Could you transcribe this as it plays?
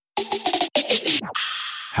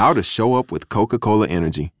How to show up with Coca-Cola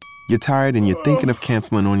Energy. You're tired and you're thinking of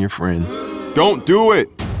canceling on your friends. Don't do it!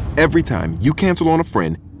 Every time you cancel on a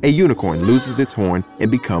friend, a unicorn loses its horn and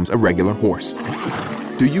becomes a regular horse.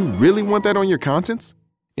 Do you really want that on your conscience?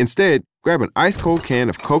 Instead, grab an ice-cold can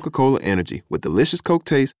of Coca-Cola Energy with delicious Coke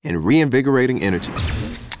taste and reinvigorating energy.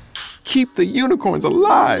 Keep the unicorns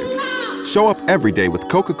alive! Show up every day with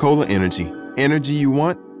Coca-Cola Energy. Energy you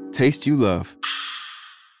want, taste you love.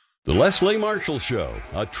 The Leslie Marshall Show,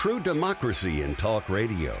 a true democracy in talk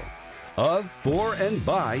radio. Of, for, and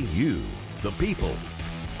by you, the people.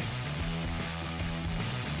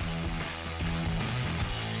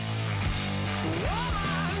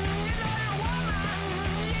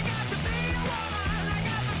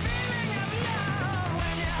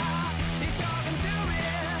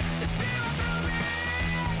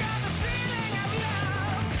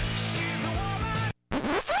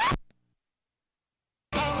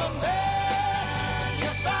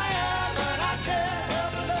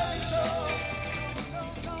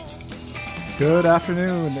 Good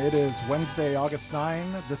afternoon. It is Wednesday, August 9.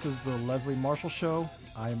 This is the Leslie Marshall Show.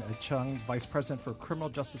 I'm Ed Chung, Vice President for Criminal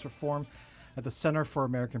Justice Reform at the Center for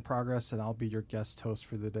American Progress, and I'll be your guest host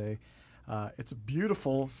for the day. It's a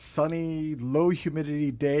beautiful, sunny, low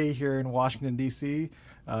humidity day here in Washington, D.C.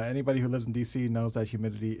 Anybody who lives in D.C. knows that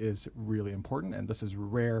humidity is really important, and this is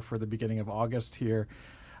rare for the beginning of August here,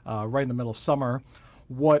 right in the middle of summer.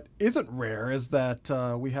 What isn't rare is that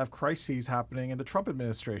we have crises happening in the Trump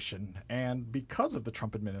administration. And because of the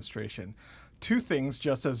Trump administration, two things,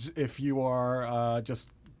 just as if you are just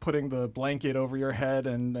putting the blanket over your head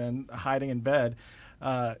and hiding in bed.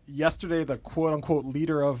 Yesterday, the quote-unquote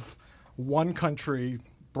leader of one country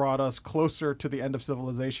brought us closer to the end of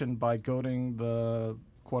civilization by goading the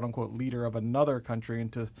quote-unquote leader of another country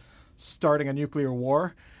into starting a nuclear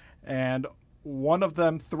war. And one of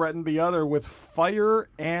them threatened the other with fire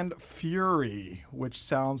and fury, which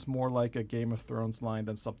sounds more like a Game of Thrones line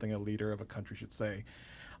than something a leader of a country should say.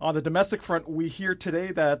 On the domestic front, we hear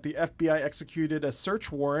today that the FBI executed a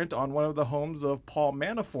search warrant on one of the homes of Paul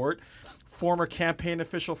Manafort, former campaign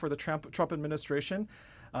official for the Trump administration.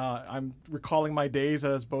 I'm recalling my days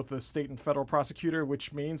as both a state and federal prosecutor,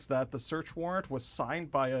 which means that the search warrant was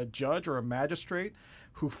signed by a judge or a magistrate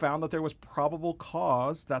who found that there was probable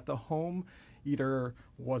cause that the home either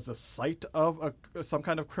was a site of some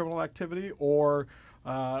kind of criminal activity or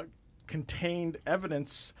contained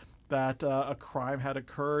evidence that a crime had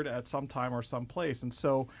occurred at some time or some place. And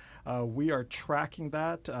so we are tracking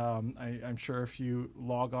that. I'm sure if you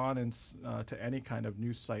log on to any kind of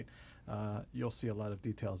news site, you'll see a lot of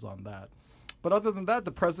details on that. But other than that,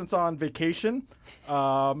 the president's on vacation.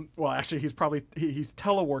 Well, actually, he's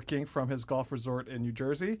teleworking from his golf resort in New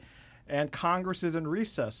Jersey, and Congress is in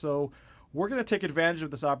recess. So we're going to take advantage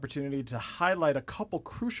of this opportunity to highlight a couple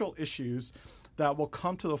crucial issues that will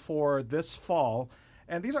come to the fore this fall.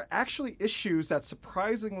 And these are actually issues that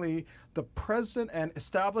surprisingly the president and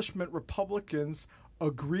establishment Republicans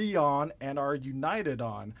agree on and are united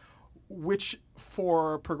on, which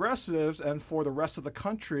for progressives and for the rest of the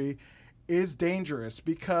country is dangerous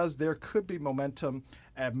because there could be momentum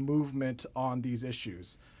and movement on these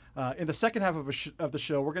issues. In the second half of the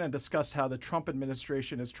show, we're going to discuss how the Trump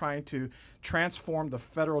administration is trying to transform the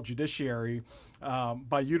federal judiciary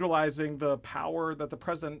by utilizing the power that the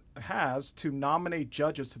president has to nominate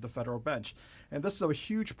judges to the federal bench. And this is a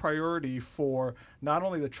huge priority for not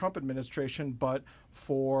only the Trump administration, but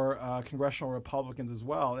for congressional Republicans as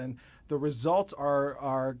well. And the results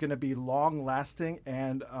are going to be long-lasting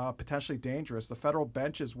and potentially dangerous. The federal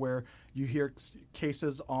bench is where you hear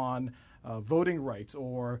cases on voting rights,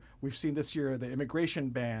 or we've seen this year the immigration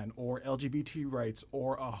ban, or LGBT rights,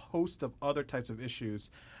 or a host of other types of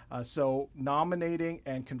issues. So nominating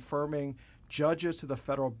and confirming judges to the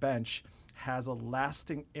federal bench has a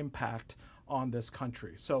lasting impact on this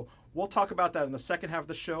country. So we'll talk about that in the second half of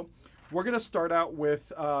the show. We're going to start out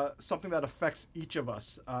with something that affects each of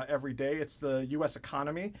us every day. It's the U.S.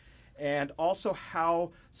 economy, and also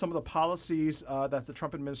how some of the policies that the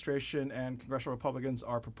Trump administration and congressional Republicans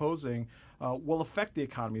are proposing will affect the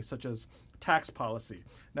economy, such as tax policy.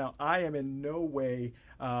 Now, I am in no way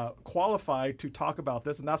qualified to talk about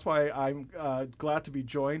this, and that's why I'm glad to be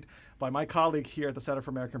joined by my colleague here at the Center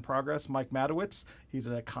for American Progress, Mike Matowitz. He's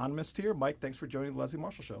an economist here. Mike, thanks for joining the Leslie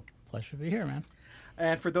Marshall Show. Pleasure to be here, man.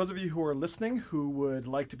 And for those of you who are listening who would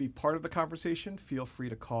like to be part of the conversation, feel free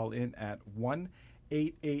to call in at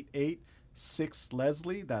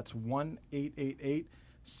 1-888-6-LESLIE. That's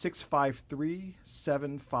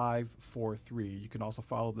 1-888-653-7543. You can also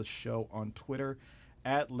follow the show on Twitter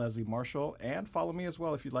at Leslie Marshall, and follow me as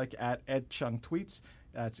well if you'd like at Ed Chung Tweets.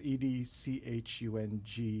 That's EDCHUNG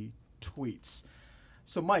tweets.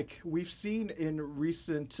 So, Mike, we've seen in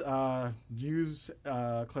recent news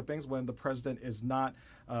clippings when the president is not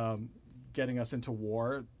getting us into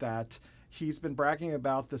war that he's been bragging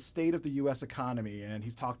about the state of the U.S. economy, and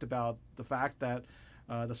he's talked about the fact that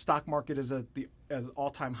the stock market is at an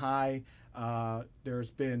all-time high.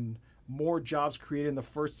 There's been more jobs created in the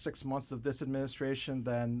first 6 months of this administration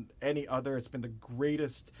than any other. It's been the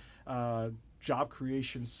greatest job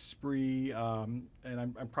creation spree, and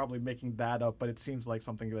I'm probably making that up, but it seems like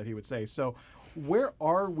something that he would say. So where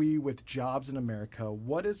are we with jobs in America?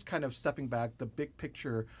 What is, kind of stepping back, the big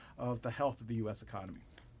picture of the health of the U.S. economy?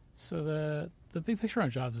 So the big picture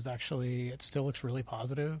on jobs is actually, it still looks really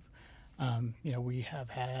positive. We have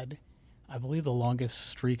had, I believe, the longest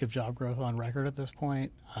streak of job growth on record at this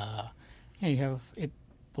point. You have it.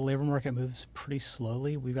 The labor market moves pretty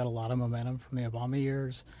slowly. We've got a lot of momentum from the Obama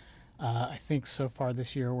years. I think so far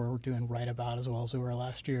this year we're doing right about as well as we were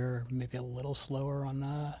last year. Maybe a little slower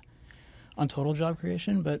on total job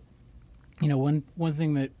creation, but one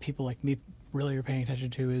thing that people like me really are paying attention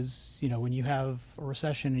to is, when you have a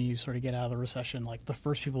recession and you sort of get out of the recession, like the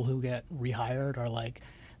first people who get rehired are like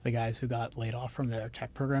the guys who got laid off from their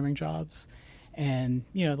tech programming jobs. And,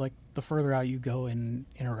 like the further out you go in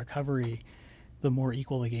a recovery, the more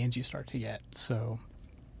equal the gains you start to get. So,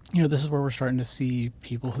 this is where we're starting to see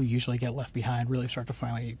people who usually get left behind really start to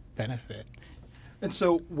finally benefit. And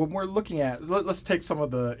so when we're looking at, let's take some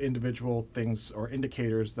of the individual things or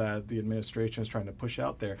indicators that the administration is trying to push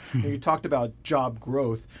out there. You talked about job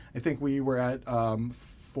growth. I think we were at,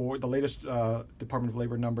 for the latest Department of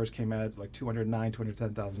Labor numbers came at like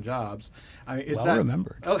 210,000 jobs. I mean, well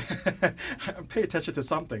remembered. Pay attention to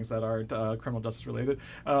some things that aren't criminal justice related.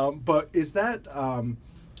 But is that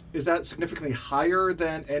significantly higher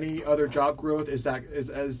than any other job growth? Is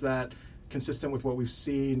that consistent with what we've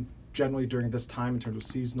seen generally during this time in terms of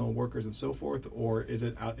seasonal workers and so forth, or is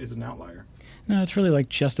it an outlier? No, it's really like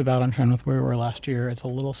just about on trend with where we were last year. It's a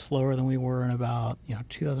little slower than we were in about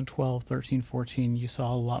 2012, 13, 14. You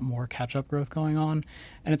saw a lot more catch-up growth going on,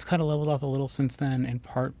 and it's kind of leveled off a little since then, in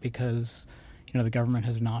part because the government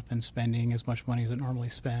has not been spending as much money as it normally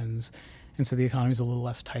spends, and so the economy is a little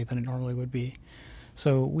less tight than it normally would be.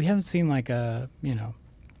 So we haven't seen like a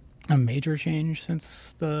major change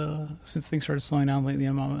since things started slowing down late in the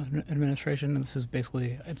Obama administration. And this is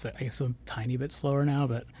basically, I guess a tiny bit slower now,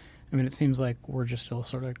 but I mean, it seems like we're just still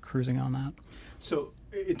sort of cruising on that. So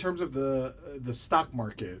in terms of the stock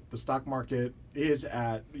market is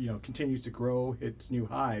at, continues to grow, hits new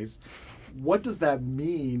highs. What does that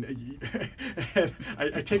mean?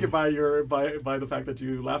 I take it by the fact that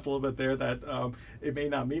you laughed a little bit there that it may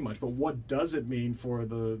not mean much, but what does it mean for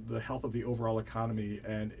the health of the overall economy?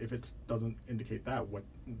 And if it doesn't indicate that,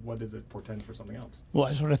 what does it portend for something else? Well,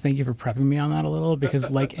 I just want to thank you for prepping me on that a little, because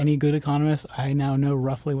like any good economist, I now know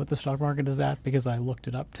roughly what the stock market is at because I looked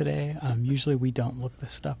it up today. Usually we don't look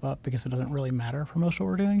this stuff up because it doesn't really matter for most of what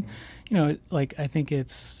we're doing. I think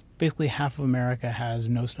it's basically half of America has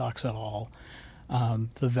no stocks at all.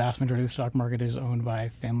 The vast majority of the stock market is owned by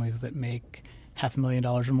families that make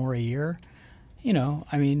 $500,000 or more a year.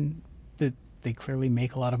 They clearly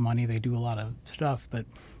make a lot of money. They do a lot of stuff. But,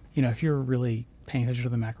 if you're really paying attention to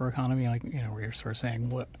the macroeconomy, where you're sort of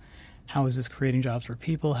saying, how is this creating jobs for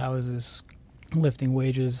people? How is this lifting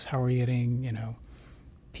wages? How are we getting,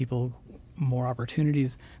 people more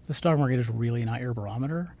opportunities? The stock market is really not your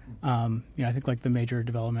barometer. I think like the major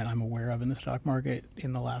development I'm aware of in the stock market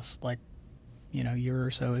in the last year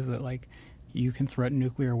or so is that you can threaten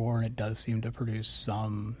nuclear war and it does seem to produce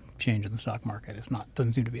some change in the stock market.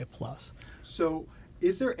 Doesn't seem to be a plus. So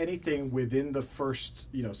is there anything within the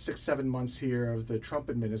first 6-7 months here of the Trump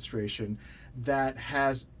administration that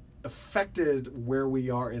has affected where we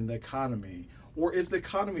are in the economy, or is the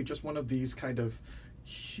economy just one of these kind of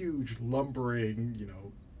huge lumbering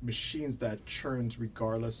machines that churns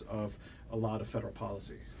regardless of a lot of federal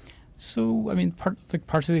policy? So, parts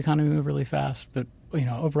of the economy move really fast, but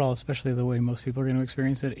overall, especially the way most people are going to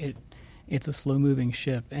experience it, it's a slow-moving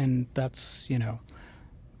ship, and that's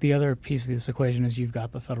the other piece of this equation is you've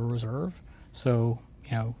got the Federal Reserve. So,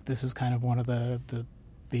 this is kind of one of the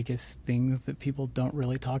biggest things that people don't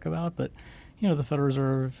really talk about, but the Federal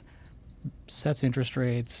Reserve sets interest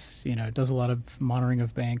rates, does a lot of monitoring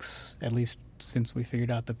of banks, at least since we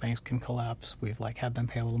figured out that banks can collapse. We've had them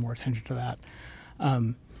pay a little more attention to that.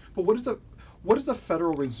 But what does the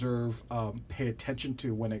Federal Reserve pay attention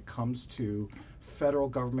to when it comes to federal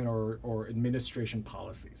government or administration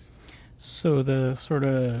policies? So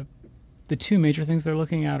the two major things they're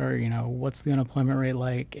looking at are, what's the unemployment rate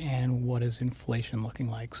like and what is inflation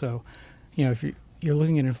looking like? So, if you're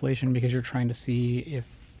looking at inflation because you're trying to see if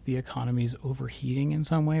the economy is overheating in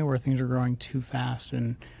some way, where things are growing too fast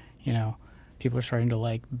and, you know, people are starting to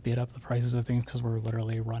like bid up the prices of things because we're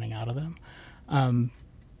literally running out of them.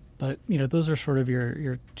 But those are sort of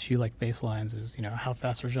your two like baselines: is how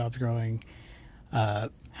fast are jobs growing,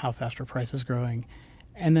 how fast are prices growing,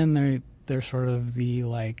 and then they're sort of the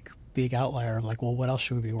like big outlier of like, well, what else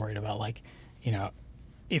should we be worried about? Like,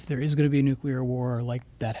 if there is going to be a nuclear war, like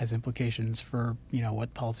that has implications for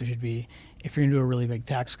what policy should be. If you're going to do a really big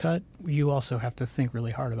tax cut, you also have to think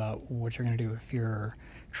really hard about what you're going to do if you're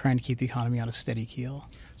trying to keep the economy on a steady keel.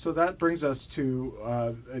 So that brings us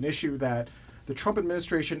to an issue that the Trump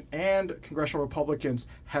administration and congressional Republicans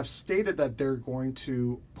have stated that they're going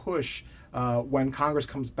to push when Congress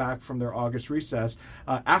comes back from their August recess.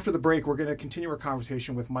 After the break, we're going to continue our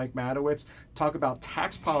conversation with Mike Matowitz, talk about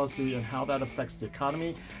tax policy and how that affects the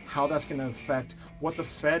economy, how that's going to affect what the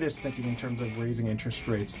Fed is thinking in terms of raising interest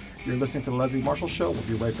rates. You're listening to The Leslie Marshall Show. We'll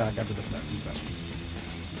be right back after this message.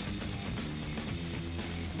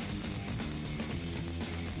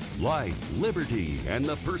 Life, liberty, and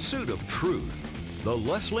the pursuit of truth. The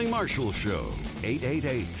Leslie Marshall Show.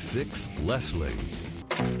 888-6-LESLIE.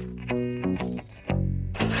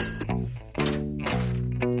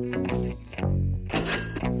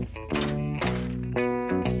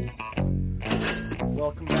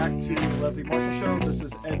 Welcome back to The Leslie Marshall Show. This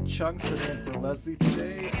is Ed Chung sitting in for Leslie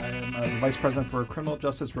today. I am the Vice President for Criminal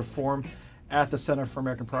Justice Reform at the Center for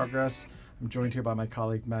American Progress. I'm joined here by my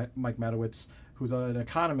colleague Mike Matowitz, who's an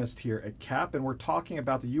economist here at CAP, and we're talking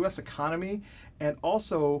about the U.S. economy and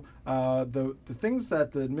also the things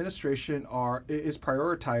that the administration is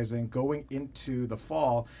prioritizing going into the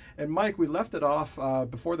fall. And Mike, we left it off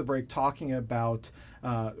before the break talking about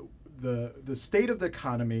the state of the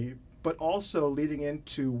economy, but also leading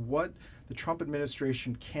into what the Trump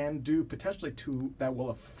administration can do potentially that will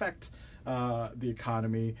affect the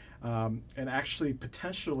economy and actually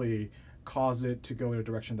potentially cause it to go in a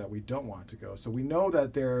direction that we don't want it to go. So we know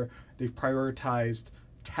that they've prioritized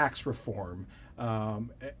tax reform.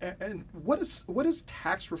 And what does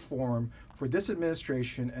tax reform for this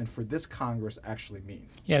administration and for this Congress actually mean?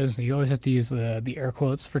 Yeah, you always have to use the air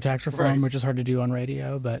quotes for tax reform, right, which is hard to do on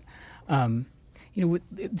radio. But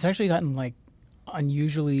it's actually gotten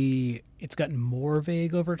it's gotten more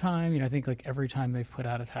vague over time. I think like every time they've put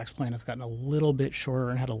out a tax plan, it's gotten a little bit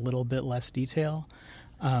shorter and had a little bit less detail.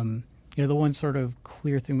 The one sort of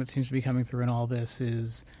clear thing that seems to be coming through in all this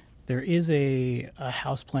is there is a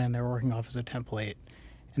House plan they're working off as a template,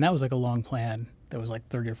 and that was like a long plan that was like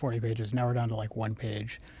 30 or 40 pages. Now we're down to like 1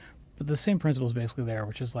 page. But the same principle is basically there,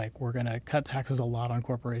 which is like we're going to cut taxes a lot on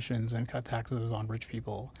corporations and cut taxes on rich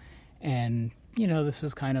people. And, this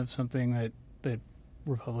is kind of something that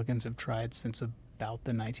Republicans have tried since about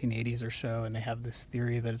the 1980s or so, and they have this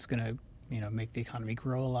theory that it's going to, make the economy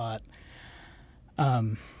grow a lot.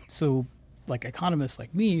 So like economists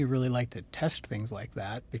like me really like to test things like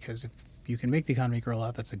that, because if you can make the economy grow a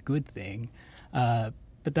lot, that's a good thing. But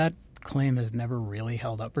that claim has never really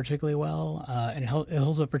held up particularly well, and it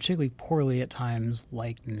holds up particularly poorly at times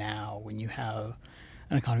like now, when you have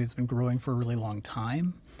an economy that's been growing for a really long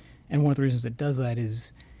time. And one of the reasons it does that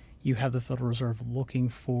is you have the Federal Reserve looking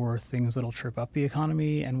for things that'll trip up the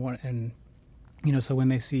economy, so when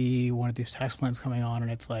they see one of these tax plans coming on and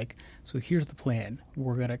it's like, so here's the plan,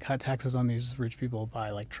 we're going to cut taxes on these rich people by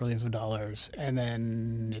like trillions of dollars, and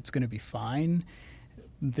then it's going to be fine.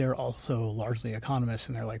 They're also largely economists,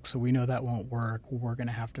 and they're like, so we know that won't work. We're going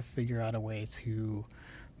to have to figure out a way to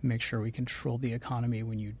make sure we control the economy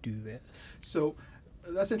when you do this. So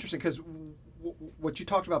that's interesting, because what you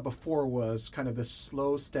talked about before was kind of this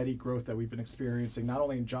slow, steady growth that we've been experiencing, not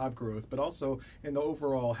only in job growth, but also in the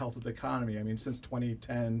overall health of the economy. I mean, since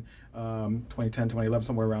 2010, 2011,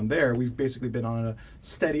 somewhere around there, we've basically been on a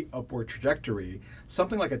steady upward trajectory.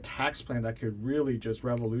 Something like a tax plan that could really just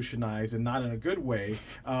revolutionize, and not in a good way,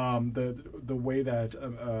 the way that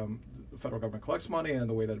the federal government collects money and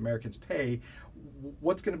the way that Americans pay.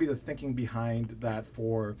 What's going to be the thinking behind that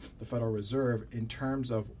for the Federal Reserve in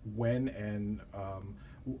terms of when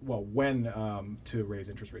to raise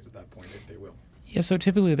interest rates at that point, if they will? Yeah, so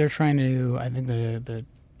typically they're trying to, I think the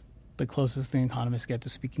closest thing economists get to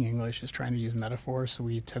speaking English is trying to use metaphors. So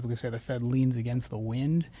we typically say the Fed leans against the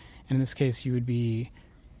wind. And in this case, you would be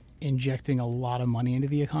injecting a lot of money into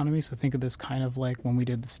the economy. So think of this kind of like when we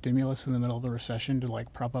did the stimulus in the middle of the recession to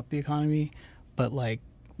like prop up the economy, but like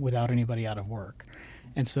without anybody out of work.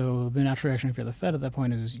 And so the natural reaction if you're the Fed at that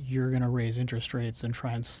point is you're going to raise interest rates and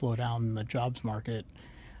try and slow down the jobs market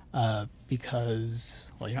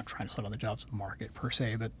because, well, you're not trying to slow down the jobs market per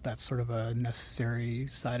se, but that's sort of a necessary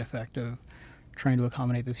side effect of trying to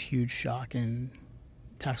accommodate this huge shock in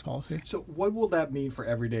tax policy. So what will that mean for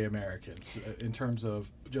everyday Americans in terms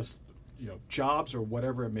of just jobs or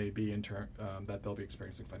whatever it may be in that they'll be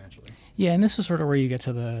experiencing financially? Yeah, and this is sort of where you get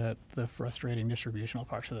to the frustrating distributional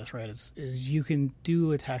parts of this, right? Is you can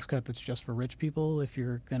do a tax cut that's just for rich people if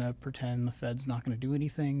you're going to pretend the Fed's not going to do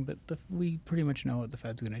anything, but we pretty much know what the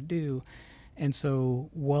Fed's going to do. And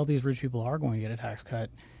so while these rich people are going to get a tax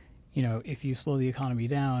cut, if you slow the economy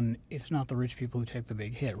down, it's not the rich people who take the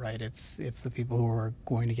big hit, right? It's the people who are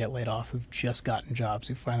going to get laid off, who've just gotten jobs,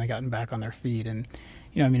 who've finally gotten back on their feet. And,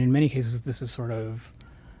 in many cases, this is sort of,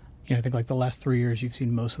 I think like the last 3 years, you've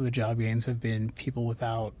seen most of the job gains have been people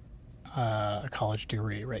without a college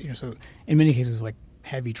degree, right? So in many cases, like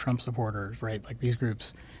heavy Trump supporters, right? Like these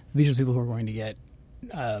groups, these are people who are going to get,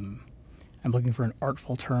 I'm looking for an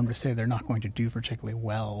artful term to say they're not going to do particularly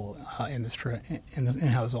well in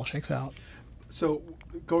how this all shakes out. So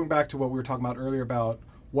going back to what we were talking about earlier about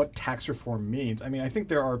what tax reform means, I think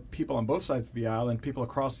there are people on both sides of the aisle and people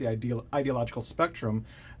across the ideological spectrum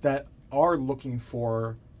that are looking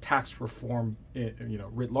for tax reform,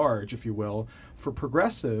 writ large, if you will. For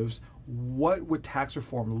progressives, what would tax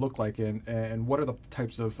reform look like, and what are the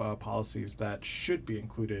types of policies that should be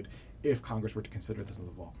included if Congress were to consider this in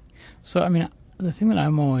the fall? So, the thing that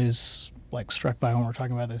I'm always struck by when we're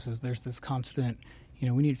talking about this is there's this constant,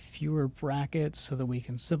 we need fewer brackets so that we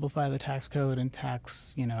can simplify the tax code and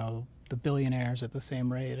tax, the billionaires at the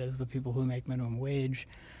same rate as the people who make minimum wage,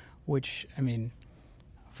 which,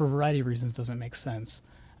 for a variety of reasons doesn't make sense.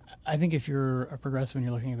 I think if you're a progressive and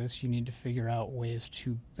you're looking at this, you need to figure out ways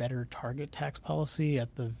to better target tax policy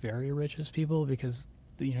at the very richest people, because,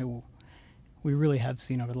 we really have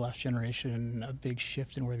seen over the last generation a big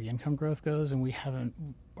shift in where the income growth goes, and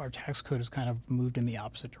our tax code has kind of moved in the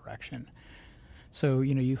opposite direction. So,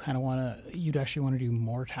 you kind of you'd actually want to do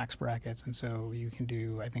more tax brackets, and so you can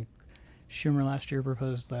do, I think Schumer last year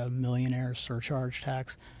proposed the millionaire surcharge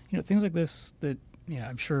tax, things like this that,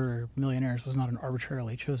 I'm sure millionaires was not an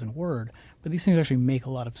arbitrarily chosen word, but these things actually make a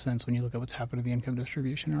lot of sense when you look at what's happened to the income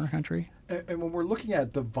distribution in our country. And when we're looking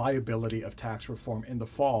at the viability of tax reform in the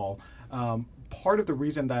fall, part of the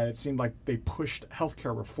reason that it seemed like they pushed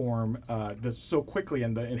healthcare reform so quickly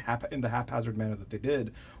in the haphazard manner that they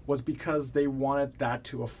did was because they wanted that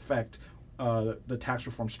to affect the tax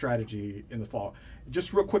reform strategy in the fall.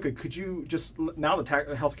 Just real quickly, could you now that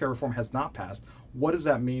healthcare reform has not passed, what does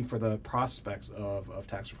that mean for the prospects of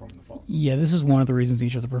tax reform in the fall? Yeah, this is one of the reasons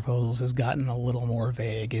each of the proposals has gotten a little more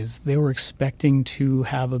vague, is they were expecting to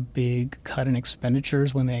have a big cut in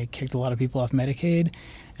expenditures when they kicked a lot of people off Medicaid.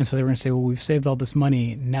 And so they were going to say, well, we've saved all this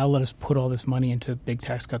money. Now let us put all this money into big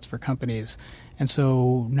tax cuts for companies. And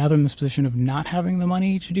so now they're in this position of not having the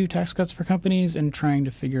money to do tax cuts for companies and trying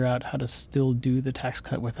to figure out how to still do the tax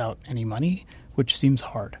cut without any money, which seems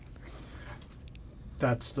hard.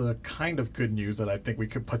 That's the kind of good news that I think we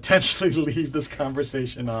could potentially leave this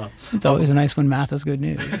conversation on. It's always nice when math is good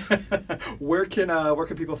news. Where can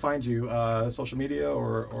people find you? Social media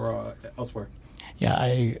or elsewhere?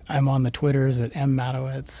 Yeah, I'm on the Twitters at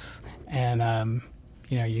mmatowitz, and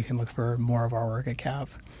you can look for more of our work at CAP.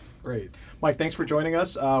 Great. Mike, thanks for joining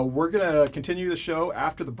us. We're going to continue the show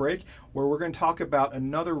after the break, where we're going to talk about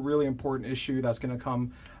another really important issue that's going to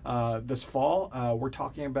come this fall. We're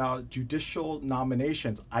talking about judicial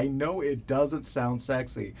nominations. I know it doesn't sound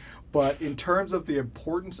sexy, but in terms of the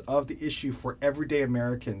importance of the issue for everyday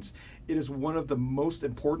Americans, it is one of the most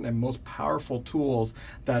important and most powerful tools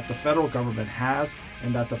that the federal government has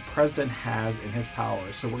and that the president has in his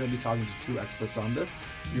power. So we're going to be talking to two experts on this.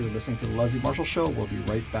 You're listening to The Leslie Marshall Show. We'll be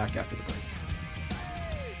right back after the break.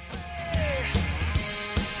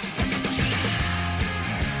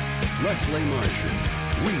 Leslie Marshall.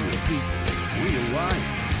 Real people, real life,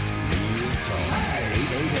 real talk.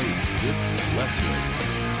 888-6-LESLIE.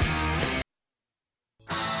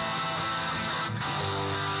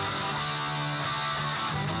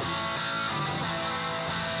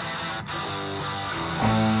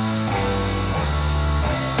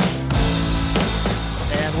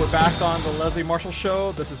 Back on the Leslie Marshall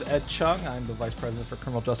Show. This is Ed Chung. I'm the Vice President for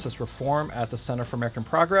Criminal Justice Reform at the Center for American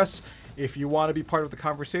Progress. If you want to be part of the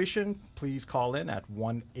conversation, please call in at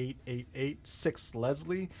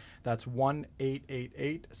 1-888-6-LESLIE. That's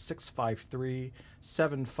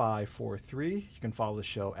 1-888-653-7543. You can follow the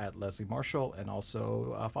show at Leslie Marshall, and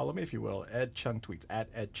also follow me, if you will, Ed Chung Tweets, at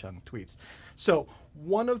Ed Chung Tweets. So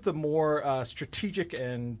one of the more strategic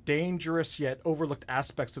and dangerous yet overlooked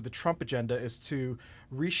aspects of the Trump agenda is to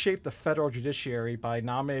reshape the federal judiciary by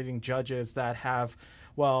nominating judges that have,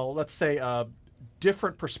 well, let's say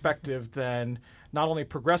different perspective than not only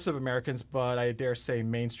progressive Americans, but I dare say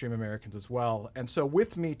mainstream Americans as well. And so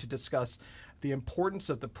with me to discuss the importance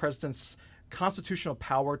of the president's constitutional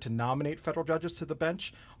power to nominate federal judges to the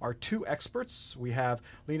bench are two experts. We have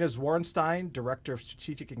Lena Zwarenstein, Director of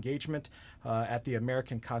Strategic Engagement at the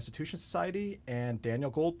American Constitution Society, and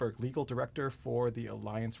Daniel Goldberg, Legal Director for the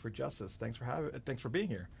Alliance for Justice. Thanks for being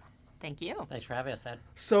here. Thank you. Thanks for having us, Ed.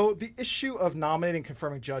 So the issue of nominating and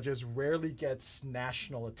confirming judges rarely gets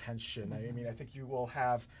national attention. I mean, I think you will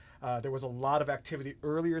have there was a lot of activity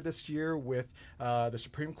earlier this year with the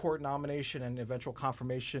Supreme Court nomination and eventual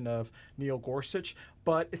confirmation of Neil Gorsuch,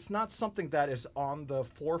 but it's not something that is on the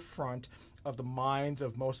forefront of the minds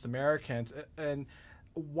of most Americans. And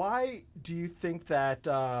why do you think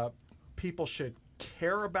that people should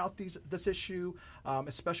care about this issue,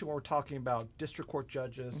 especially when we're talking about district court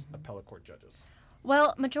judges, appellate court judges?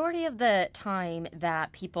 Well, majority of the time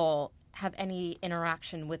that people have any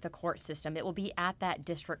interaction with the court system, it will be at that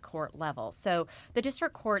district court level. So the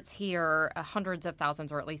district courts hear hundreds of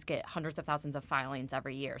thousands, or at least get hundreds of thousands of filings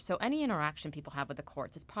every year. So any interaction people have with the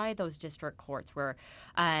courts is probably those district courts where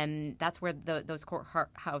that's where those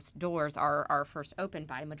courthouse doors are first opened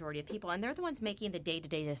by a majority of people. And they're the ones making the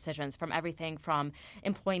day-to-day decisions, from everything from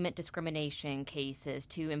employment discrimination cases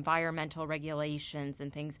to environmental regulations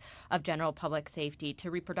and things of general public safety,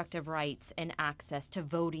 to reproductive rights and access, to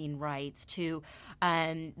voting rights, to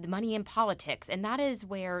the money in politics. And that is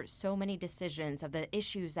where so many decisions of the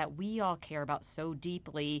issues that we all care about so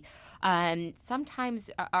deeply sometimes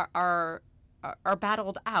are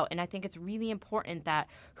battled out. And I think it's really important that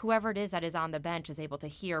whoever it is that is on the bench is able to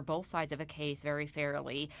hear both sides of a case very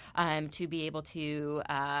fairly, to be able to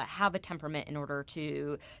have a temperament in order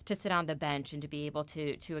to sit on the bench and to be able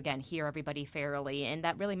to again hear everybody fairly. And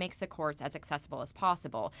that really makes the courts as accessible as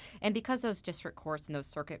possible. And because those district courts and those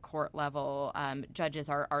circuit court level judges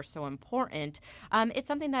are so important, it's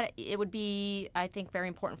something that it would be, I think, very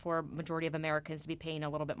important for a majority of Americans to be paying a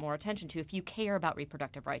little bit more attention to. If you care about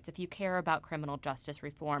reproductive rights, if you care about criminal justice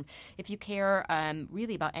reform, if you care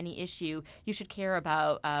really about any issue, you should care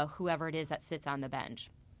about whoever it is that sits on the bench.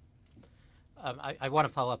 I want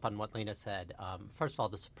to follow up on what Lena said. First of all,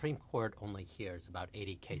 the Supreme Court only hears about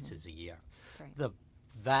 80 cases a year. That's right. The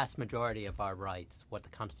vast majority of our rights, what the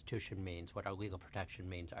Constitution means, what our legal protection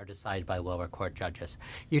means, are decided by lower court judges.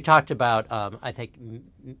 You talked about, I think,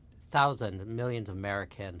 thousands, millions of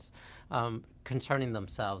Americans concerning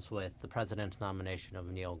themselves with the president's nomination of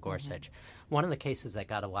Neil Gorsuch. One of the cases that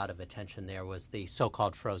got a lot of attention there was the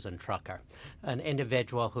so-called frozen trucker, an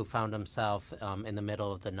individual who found himself in the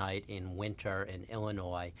middle of the night in winter in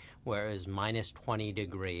Illinois, where it was minus 20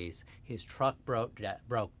 degrees. His truck broke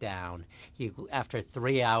down. After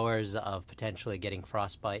 3 hours of potentially getting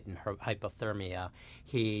frostbite and hypothermia,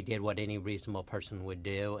 he did what any reasonable person would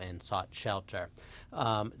do and sought shelter.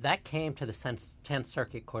 That came to the 10th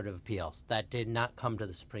Circuit Court of Appeals. That did not come to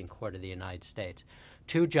the Supreme Court of the United States.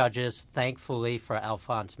 Two judges, thankfully for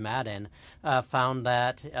Alphonse Madden, found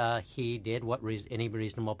that he did what any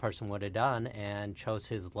reasonable person would have done and chose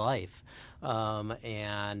his life,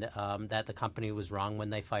 and that the company was wrong when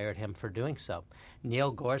they fired him for doing so.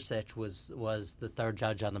 Neil Gorsuch was the third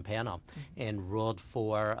judge on the panel and ruled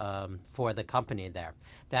for the company there.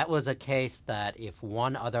 That was a case that if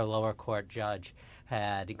one other lower court judge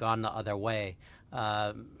had gone the other way,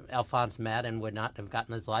 Alphonse Madden would not have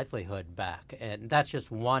gotten his livelihood back. And that's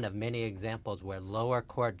just one of many examples where lower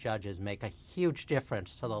court judges make a huge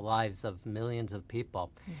difference to the lives of millions of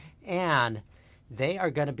people. And they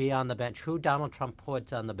are going to be on the bench. Who Donald Trump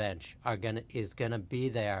puts on the bench is going to be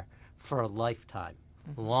there for a lifetime.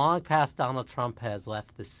 Long past Donald Trump has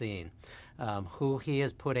left the scene. Who he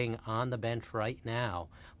is putting on the bench right now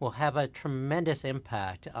will have a tremendous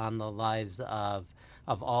impact on the lives of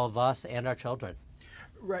all of us and our children.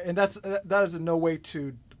 Right, and that is in no way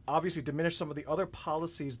to obviously diminish some of the other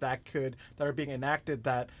policies that are being enacted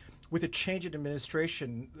that with a change in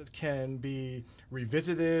administration can be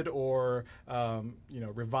revisited or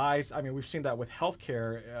revised. I mean, we've seen that with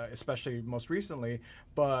healthcare, especially most recently,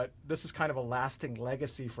 but this is kind of a lasting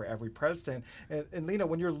legacy for every president. And Lena,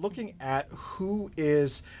 when you're looking at who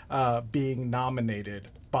is being nominated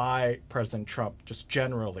by President Trump, just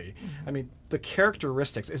generally, I mean, the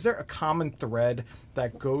characteristics, is there a common thread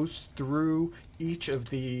that goes through each of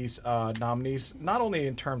these nominees, not only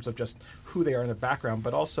in terms of just who they are in the background,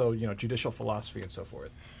 but also, judicial philosophy and so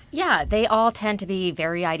forth? Yeah, they all tend to be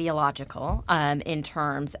very ideological in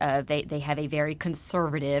terms of they have a very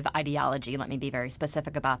conservative ideology. Let me be very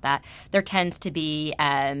specific about that. There tends to be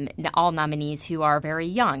all nominees who are very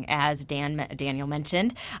young, as Daniel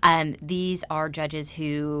mentioned. These are judges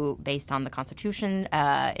who, based on the Constitution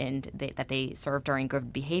that they serve during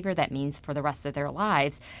good behavior, that means for the rest of their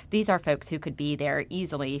lives, these are folks who could be there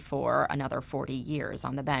easily for another 40 years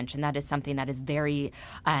on the bench. And that is something that is very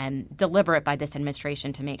deliberate by this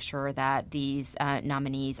administration to make sure that these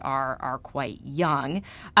nominees are quite young,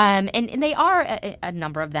 and they are a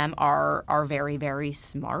number of them are very, very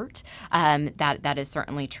smart. That is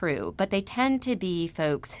certainly true, but they tend to be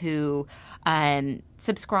folks who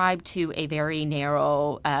subscribe to a very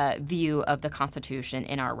narrow view of the Constitution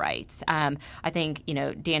and our rights. I think,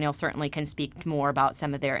 Daniel certainly can speak more about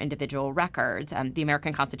some of their individual records. The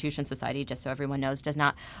American Constitution Society, just so everyone knows, does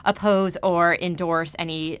not oppose or endorse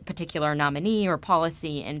any particular nominee or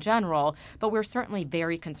policy in general, but we're certainly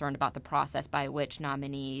very concerned about the process by which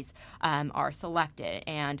nominees are selected.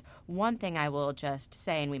 And one thing I will just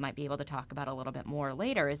say, and we might be able to talk about a little bit more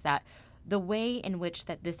later, is that the way in which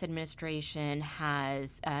that this administration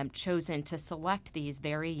has chosen to select these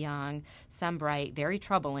very young, some bright, very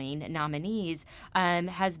troubling nominees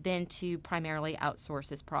has been to primarily outsource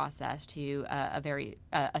this process to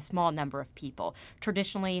a small number of people.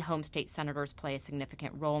 Traditionally, home state senators play a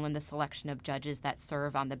significant role in the selection of judges that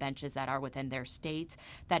serve on the benches that are within their states.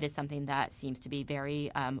 That is something that seems to be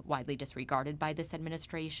very widely disregarded by this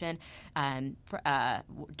administration.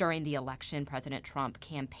 During the election, President Trump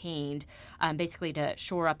campaigned basically to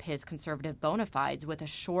shore up his conservative bona fides with a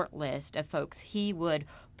short list of folks he would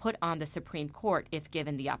put on the Supreme Court if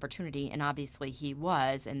given the opportunity, and obviously he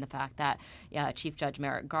was, in the fact that Chief Judge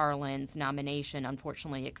Merrick Garland's nomination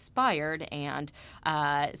unfortunately expired, and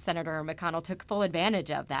Senator McConnell took full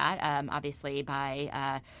advantage of that, obviously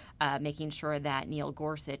by making sure that Neil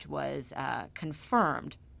Gorsuch was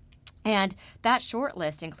confirmed. And that short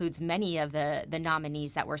list includes many of the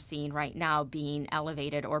nominees that we're seeing right now being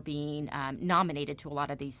elevated or being nominated to a lot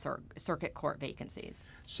of these circuit court vacancies.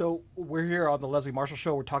 So we're here on the Leslie Marshall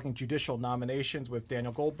Show. We're talking judicial nominations with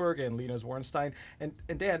Daniel Goldberg and Lena Zworenstein. And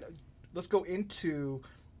Dan, let's go into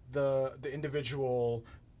the individual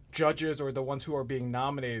judges or the ones who are being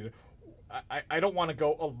nominated. I don't want to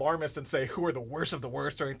go alarmist and say who are the worst of the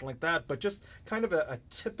worst or anything like that, but just kind of a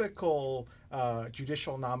typical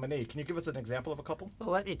judicial nominee. Can you give us an example of a couple?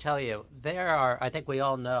 Well, let me tell you, there are, I think we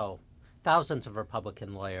all know, thousands of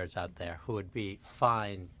Republican lawyers out there who would be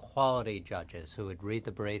fine, quality judges, who would read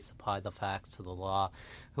the briefs, apply the facts to the law,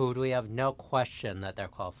 who we have no question that they're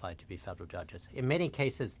qualified to be federal judges. In many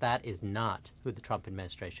cases, that is not who the Trump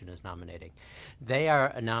administration is nominating. They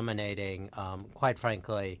are nominating, quite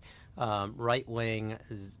frankly, right-wing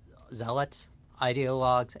zealots,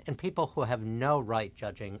 ideologues, and people who have no right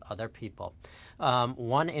judging other people.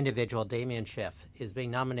 One individual, Damian Schiff, is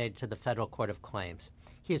being nominated to the Federal Court of Claims.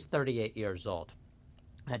 He is 38 years old.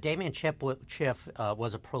 Damian Schiff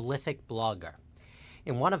was a prolific blogger.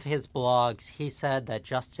 In one of his blogs, he said that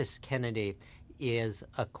Justice Kennedy is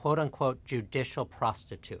a quote-unquote judicial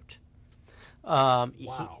prostitute. Wow.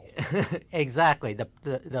 Exactly.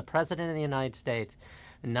 The President of the United States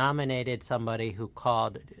nominated somebody who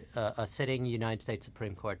called a sitting United States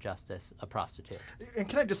Supreme Court justice a prostitute. And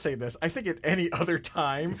can I just say this? I think at any other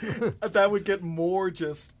time that would get more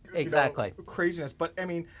just exactly craziness. But I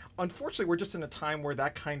mean, unfortunately, we're just in a time where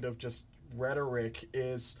that kind of just rhetoric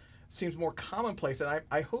seems more commonplace. And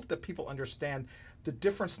I hope that people understand the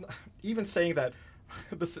difference. Even saying that,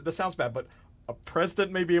 this sounds bad, but a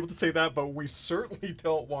president may be able to say that, but we certainly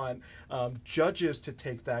don't want judges to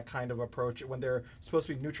take that kind of approach when they're supposed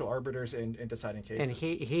to be neutral arbiters in deciding cases. And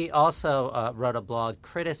he also wrote a blog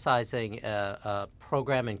criticizing a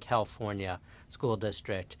program in California school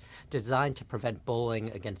district designed to prevent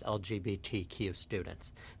bullying against LGBTQ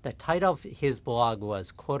students. The title of his blog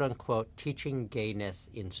was, quote-unquote, Teaching Gayness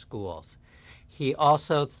in Schools. He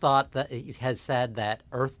also has said that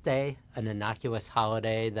Earth Day, an innocuous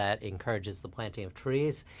holiday that encourages the planting of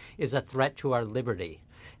trees, is a threat to our liberty,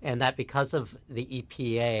 and that because of the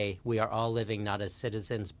EPA, we are all living not as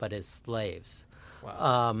citizens but as slaves.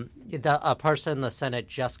 Wow. A person the Senate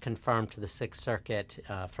just confirmed to the Sixth Circuit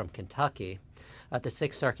from Kentucky, the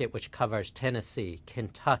Sixth Circuit, which covers Tennessee,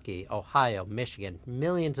 Kentucky, Ohio, Michigan,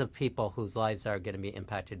 millions of people whose lives are going to be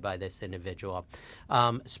impacted by this individual.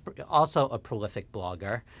 Also a prolific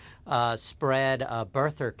blogger, spread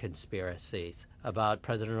birther conspiracies about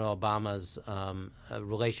President Obama's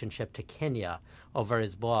relationship to Kenya over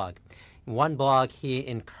his blog. In one blog, he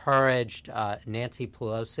encouraged Nancy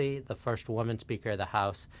Pelosi, the first woman Speaker of the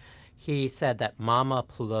House. he said that Mama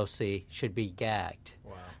Pelosi should be gagged.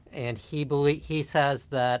 Wow. And he says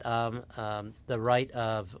that the right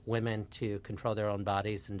of women to control their own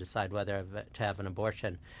bodies and decide whether to have an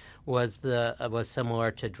abortion was similar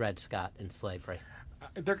to Dred Scott in slavery.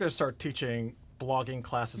 They're going to start teaching blogging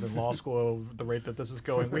classes in law school the rate that this is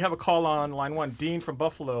going. We have a call on line one. Dean from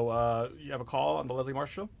Buffalo, you have a call on the Leslie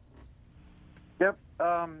Marshall Show? Yep.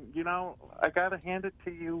 I got to hand it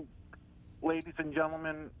to you, ladies and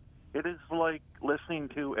gentlemen. It is like listening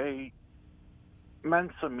to a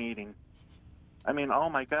Mensa meeting. I mean, oh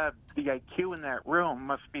my God, the IQ in that room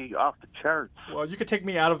must be off the charts. Well, you could take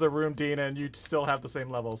me out of the room, Dean, and you'd still have the same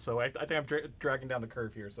level. So I think I'm dragging down the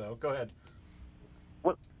curve here. So go ahead.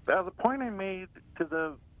 Well, the point I made to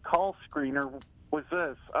the call screener was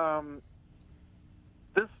this.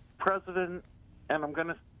 This president, and I'm going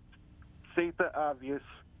to state the obvious,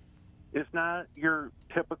 is not your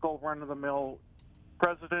typical run-of-the-mill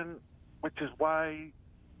president, which is why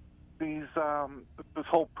this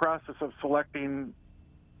whole process of selecting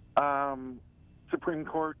Supreme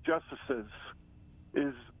Court justices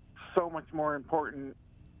is so much more important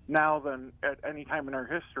now than at any time in our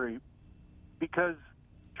history, because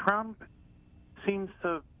Trump seems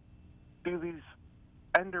to do these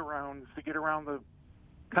end arounds to get around the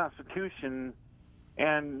Constitution,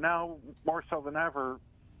 and now more so than ever,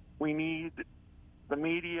 we need the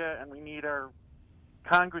media and we need our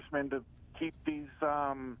congressmen to keep these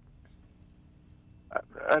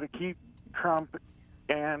to keep Trump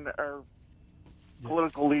and our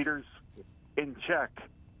political leaders in check.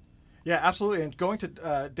 Yeah, absolutely. And going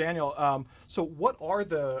to Daniel, so what are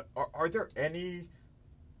there any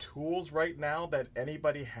tools right now that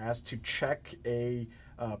anybody has to check a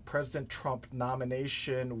President Trump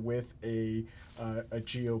nomination with a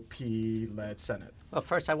GOP-led Senate? Well,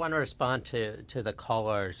 first, I want to respond to the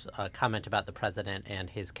caller's comment about the president and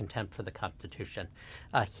his contempt for the Constitution.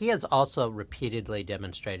 He has also repeatedly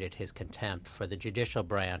demonstrated his contempt for the judicial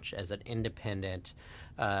branch as an independent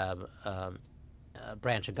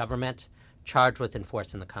branch of government charged with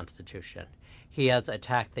enforcing the Constitution. He has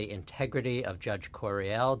attacked the integrity of Judge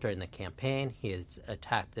Coriel during the campaign. He has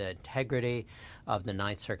attacked the integrity of the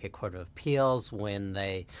Ninth Circuit Court of Appeals when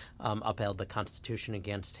they upheld the Constitution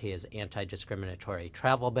against his anti-discriminatory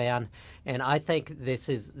travel ban. And I think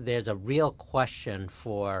there's a real question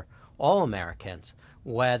for all Americans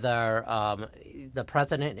whether the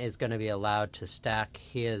president is going to be allowed to stack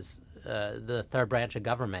the third branch of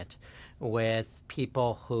government with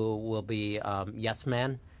people who will be yes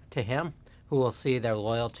men to him, who will see their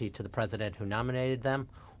loyalty to the president who nominated them,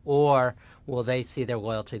 or will they see their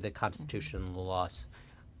loyalty to the Constitution and the laws?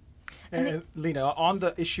 And Lena, on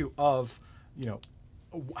the issue of,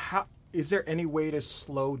 how is there any way to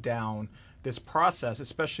slow down this process,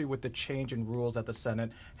 especially with the change in rules that the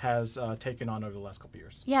Senate has taken on over the last couple of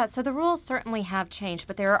years? Yeah, so the rules certainly have changed,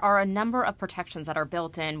 but there are a number of protections that are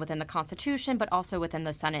built in within the Constitution, but also within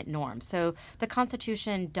the Senate norms. So the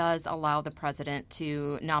Constitution does allow the president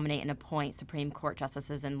to nominate and appoint Supreme Court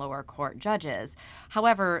justices and lower court judges.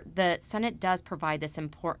 However, the Senate does provide this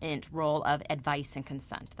important role of advice and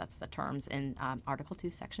consent. That's the terms in Article 2,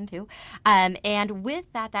 Section 2. And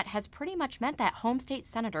with that has pretty much meant that home state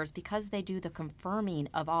senators, because they do the confirming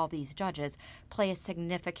of all these judges, play a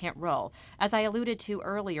significant role. As I alluded to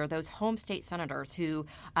earlier, those home state senators who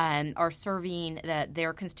are serving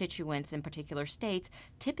their constituents in particular states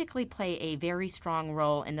typically play a very strong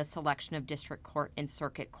role in the selection of district court and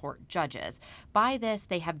circuit court judges. By this,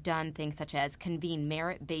 they have done things such as convene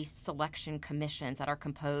merit-based selection commissions that are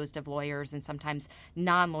composed of lawyers and sometimes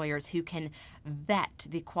non-lawyers who can vet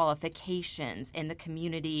the qualifications and the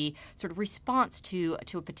community sort of response to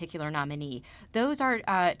a particular nominee. Those are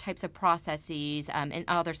types of processes, and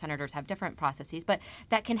other senators have different processes, but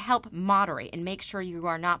that can help moderate and make sure you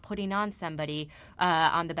are not putting on somebody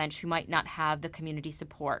on the bench who might not have the community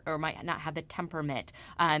support or might not have the temperament,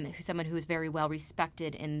 someone who is very well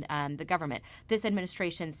respected in the government. This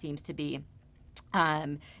administration seems to be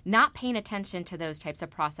not paying attention to those types of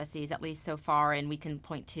processes, at least so far, and we can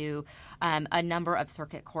point to a number of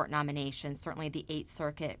circuit court nominations. Certainly the 8th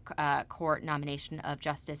Circuit Court nomination of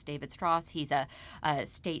Justice David Strauss. He's a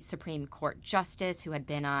state Supreme Court justice who had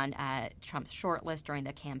been on Trump's shortlist during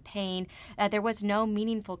the campaign. There was no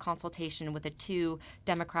meaningful consultation with the two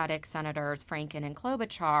Democratic senators, Franken and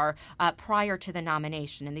Klobuchar, prior to the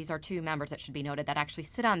nomination, and these are two members that should be noted that actually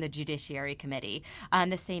sit on the Judiciary Committee.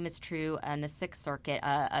 The same is true on the Sixth Circuit,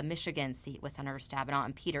 a Michigan seat with Senator Stabenow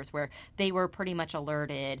and Peters, where they were pretty much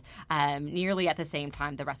alerted nearly at the same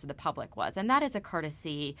time the rest of the public was. And that is a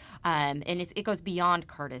courtesy, and it goes beyond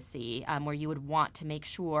courtesy, where you would want to make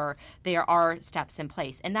sure there are steps in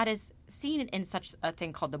place. And that is seen in such a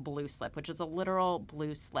thing called the blue slip, which is a literal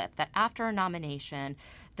blue slip, that after a nomination,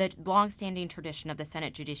 the longstanding tradition of the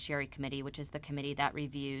Senate Judiciary Committee, which is the committee that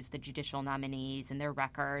reviews the judicial nominees and their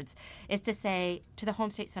records, is to say to the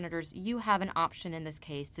home state senators, you have an option in this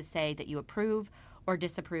case to say that you approve or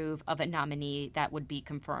disapprove of a nominee that would be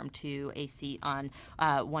confirmed to a seat on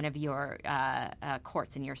one of your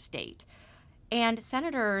courts in your state. And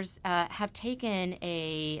senators have taken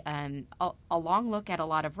a long look at a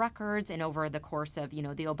lot of records, and over the course of, the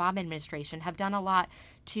Obama administration have done a lot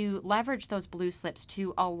to leverage those blue slips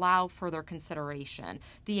to allow further consideration.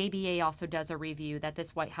 The ABA also does a review that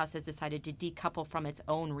this White House has decided to decouple from its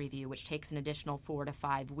own review, which takes an additional 4 to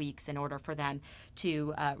 5 weeks in order for them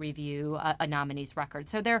to review a nominee's record.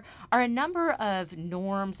 So there are a number of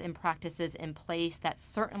norms and practices in place that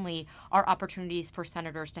certainly are opportunities for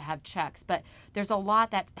senators to have checks, but there's a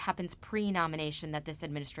lot that happens pre-nomination that this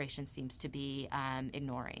administration seems to be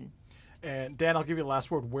ignoring. And Dan, I'll give you the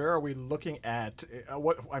last word. Where are we looking at?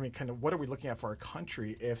 What are we looking at for our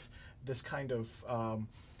country if this kind of,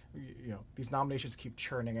 these nominations keep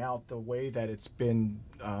churning out the way that it's been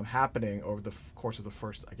happening over the course of the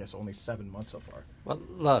first, I guess, only 7 months so far? Well,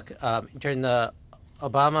 look, during the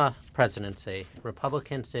Obama presidency,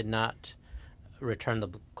 Republicans did not return the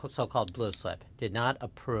so-called blue slip, did not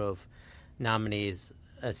approve nominees,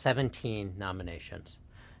 17 nominations.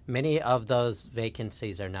 Many of those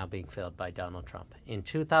vacancies are now being filled by Donald Trump. In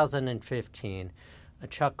 2015,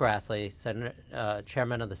 Chuck Grassley,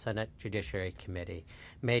 chairman of the Senate Judiciary Committee,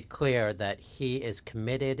 made clear that he is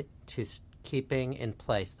committed to keeping in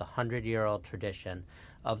place the 100-year-old tradition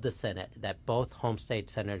of the Senate that both home state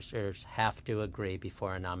senators have to agree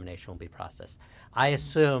before a nomination will be processed. I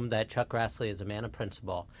assume that Chuck Grassley is a man of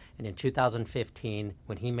principle, and in 2015,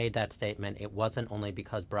 when he made that statement, it wasn't only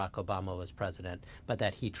because Barack Obama was president, but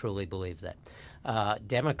that he truly believes it.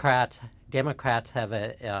 Democrats have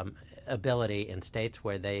a ability in states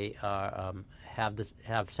where they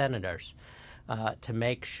have senators to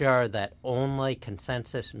make sure that only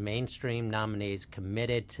consensus mainstream nominees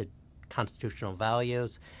committed to constitutional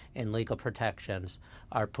values and legal protections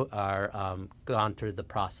are gone through the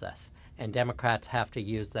process, and Democrats have to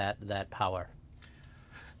use that power.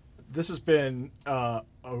 This has been a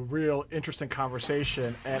real interesting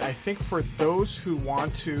conversation, and I think for those who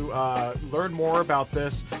want to learn more about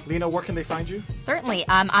this, Lena, where can they find you? Certainly.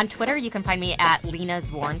 On Twitter, you can find me at Lena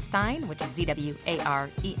Zwarnstein, which is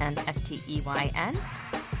ZWARENSTEYN.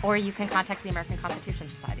 Or you can contact the American Constitution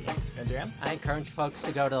Society. And Dan? I encourage folks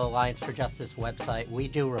to go to the Alliance for Justice website. We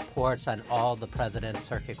do reports on all the president's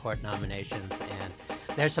circuit court nominations, and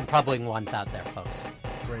there's some troubling ones out there, folks.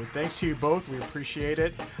 Great. Thanks to you both. We appreciate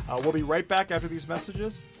it. We'll be right back after these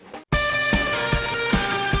messages.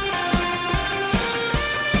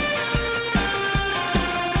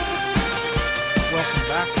 Welcome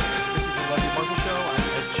back. This is the Leslie Marshall Show. I'm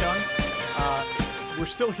Ed Chung. We're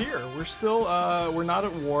still here. We're not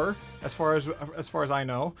at war as far as I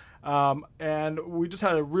know. And we just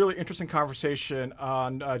had a really interesting conversation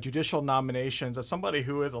on judicial nominations. As somebody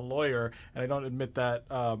who is a lawyer, and I don't admit that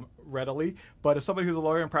readily, but as somebody who's a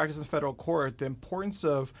lawyer and practices in federal court, the importance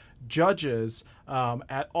of judges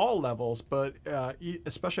at all levels, but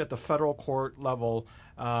especially at the federal court level,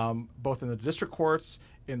 both in the district courts,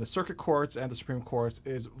 in the circuit courts, and the Supreme Courts,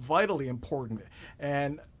 is vitally important.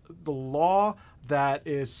 And the law that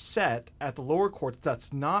is set at the lower courts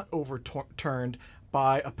that's not overturned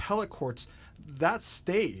by appellate courts, that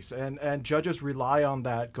stays, and judges rely on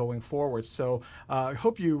that going forward. So I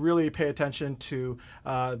hope you really pay attention to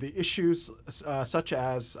the issues such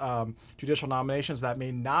as judicial nominations that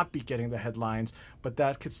may not be getting the headlines, but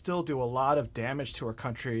that could still do a lot of damage to our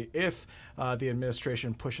country if the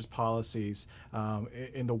administration pushes policies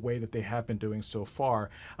in the way that they have been doing so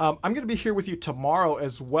far. I'm going to be here with you tomorrow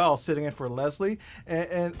as well, sitting in for Leslie,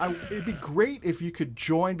 and it'd be great if you could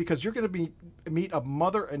join, because you're going to meet a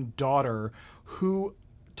mother and daughter who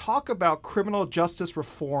talk about criminal justice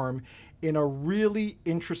reform in a really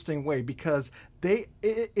interesting way, because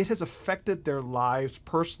it has affected their lives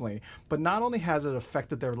personally. But not only has it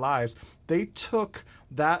affected their lives, they took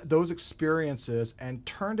those experiences and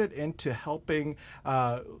turned it into helping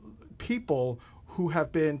people who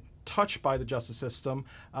have been touched by the justice system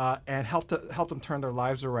and help them turn their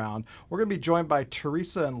lives around. We're going to be joined by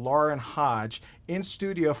Teresa and Lauren Hodge in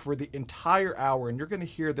studio for the entire hour, and you're going to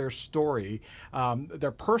hear their story,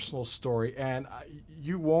 their personal story, and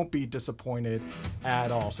you won't be disappointed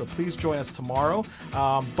at all. So please join us tomorrow.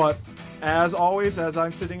 But as always, as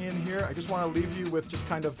I'm sitting in here, I just want to leave you with just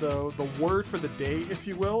kind of the word for the day, if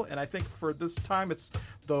you will. And I think for this time, it's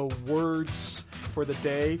the words for the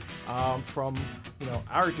day from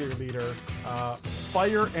our dear leader,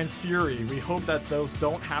 fire and fury. We hope that those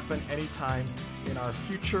don't happen anytime in our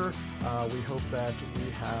future. We hope that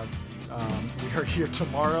we are here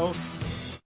tomorrow